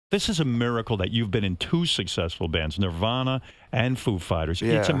This is a miracle that you've been in 2 successful bands, Nirvana and Foo Fighters.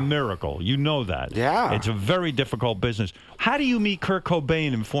 Yeah. It's a miracle. You know that. Yeah. It's a very difficult business. How do you meet Kurt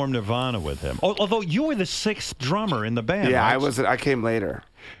Cobain and form Nirvana with him? Although you were the 6th drummer in the band. Yeah, right? I came later.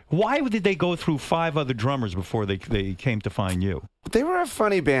 Why did they go through 5 other drummers before they came to find you? They were a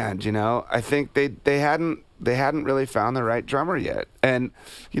funny band, you know. I think they hadn't really found the right drummer yet. And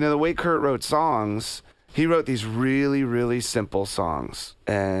you know, the way Kurt wrote songs, he wrote these really, really simple songs,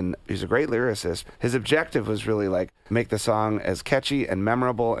 and he's a great lyricist. His objective was really like make the song as catchy and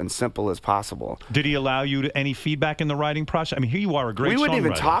memorable and simple as possible. Did he allow you any feedback in the writing process? I mean, here you are, a great songwriter. We wouldn't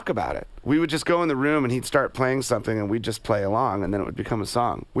even talk about it. We would just go in the room and he'd start playing something and we'd just play along, and then it would become a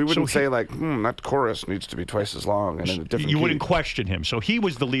song. We wouldn't say like, that chorus needs to be twice as long and in a different You key. wouldn't question him. So he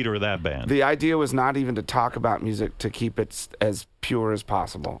was the leader of that band. The idea was not even to talk about music, to keep it as pure as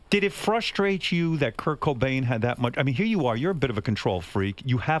possible. Did it frustrate you that Kurt Cobain had that much? I mean, here you are. You're a bit of a control freak.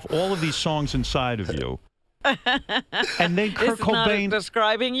 You have all of these songs inside of you. And then Kurt Cobain... Not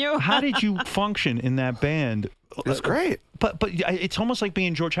describing you? How did you function in that band? It was great. But it's almost like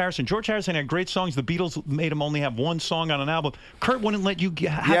being George Harrison. George Harrison had great songs. The Beatles made him only have 1 song on an album. Kurt wouldn't let you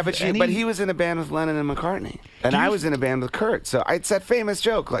have but he was in a band with Lennon and McCartney. And I was in a band with Kurt. So it's that famous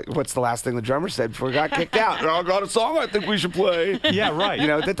joke, like, what's the last thing the drummer said before he got kicked out? I got a song I think we should play. Yeah, right. You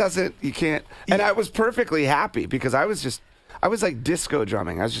know, you can't. And I was perfectly happy because I was like disco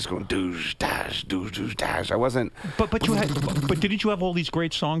drumming. I was just going doosh dash, doosh doosh dash. I wasn't. But didn't you have all these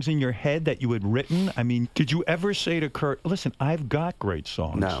great songs in your head that you had written? I mean, did you ever say to Kurt, "Listen, I've got great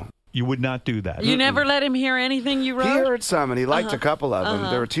songs"? No. You would not do that. You never let him hear anything you wrote? He heard some, and he liked a couple of them.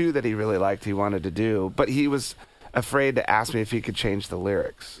 There were 2 that he really liked. He wanted to do, but he was afraid to ask me if he could change the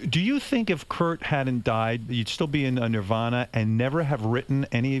lyrics. Do you think if Kurt hadn't died, you'd still be in Nirvana and never have written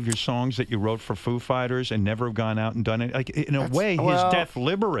any of your songs that you wrote for Foo Fighters and never have gone out and done it? Like, in a way, his death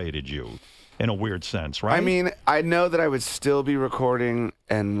liberated you in a weird sense, right? I mean, I know that I would still be recording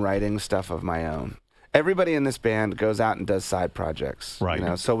and writing stuff of my own. Everybody in this band goes out and does side projects. Right. You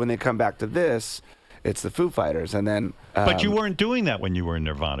know? So when they come back to this, it's the Foo Fighters, and then... but you weren't doing that when you were in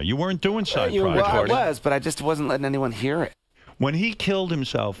Nirvana. You weren't doing side projects. Well, I was, but I just wasn't letting anyone hear it. When he killed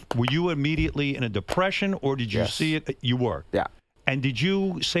himself, were you immediately in a depression, or did you see it? You were? Yeah. And did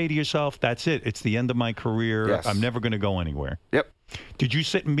you say to yourself, that's it, it's the end of my career, Yes. I'm never going to go anywhere? Yep. Did you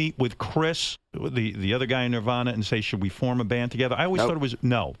sit and meet with Chris, the other guy in Nirvana, and say, should we form a band together? I always thought it was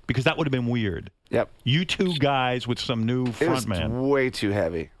no, because that would have been weird. Yep. You 2 guys with some new frontman. It was way too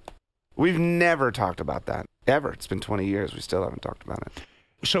heavy. We've never talked about that, ever. It's been 20 years. We still haven't talked about it.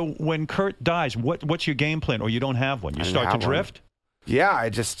 So when Kurt dies, what's your game plan? Or you don't have one? You start to drift? Yeah, I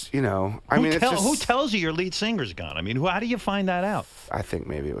just, you know, who tells you your lead singer's gone? I mean, how do you find that out? I think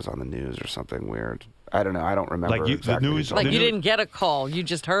maybe it was on the news or something weird. I don't know. I don't remember like exactly. The news, like you didn't get a call. You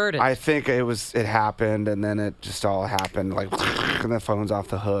just heard it. I think it happened, and then it just all happened, like, and the phone's off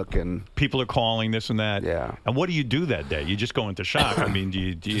the hook, and people are calling this and that. Yeah. And what do you do that day? You just go into shock. I mean,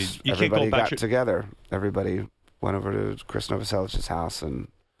 you can't go everybody back got together. Everybody went over to Chris Novoselic's house and,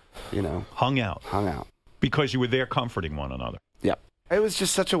 you know, hung out because you were there comforting one another. Yep. It was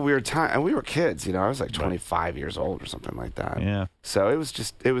just such a weird time, and we were kids. You know, I was like 25 years old or something like that. Yeah. So it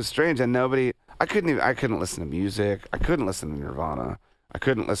was strange, and nobody. I couldn't listen to music. I couldn't listen to Nirvana. I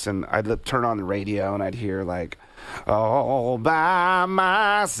couldn't listen. I'd turn on the radio and I'd hear like, "All by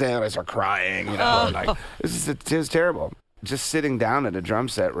myself," I start crying. You know, and, like it was terrible. Just sitting down at a drum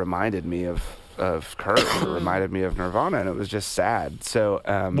set reminded me of Kurt. It reminded me of Nirvana, and it was just sad. So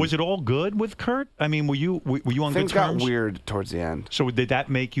was it all good with Kurt? I mean, were you on good terms? Things got weird towards the end. So did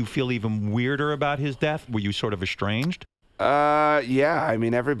that make you feel even weirder about his death? Were you sort of estranged? Yeah. I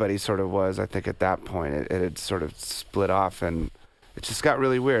mean, everybody sort of was. I think at that point it had sort of split off, and it just got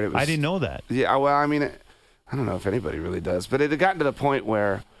really weird. I didn't know that. Yeah. Well, I mean, I don't know if anybody really does, but it had gotten to the point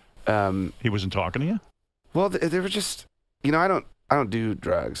where he wasn't talking to you. Well, they were just, you know, I don't do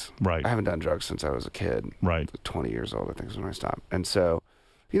drugs. Right. I haven't done drugs since I was a kid. Right. 20 years old, I think, is when I stopped. And so,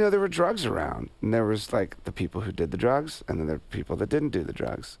 you know, there were drugs around, and there was like the people who did the drugs, and then there were people that didn't do the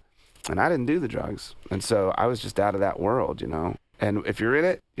drugs. And I didn't do the drugs. And so I was just out of that world, you know. And if you're in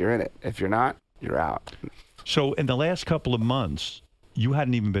it, you're in it. If you're not, you're out. So in the last couple of months, you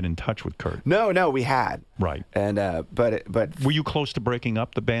hadn't even been in touch with Kurt. No, we had. Right. And but were you close to breaking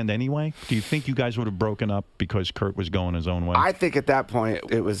up the band anyway? Do you think you guys would have broken up because Kurt was going his own way? I think at that point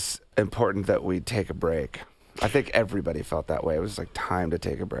it was important that we take a break. I think everybody felt that way. It was like time to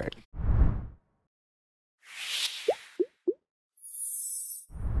take a break.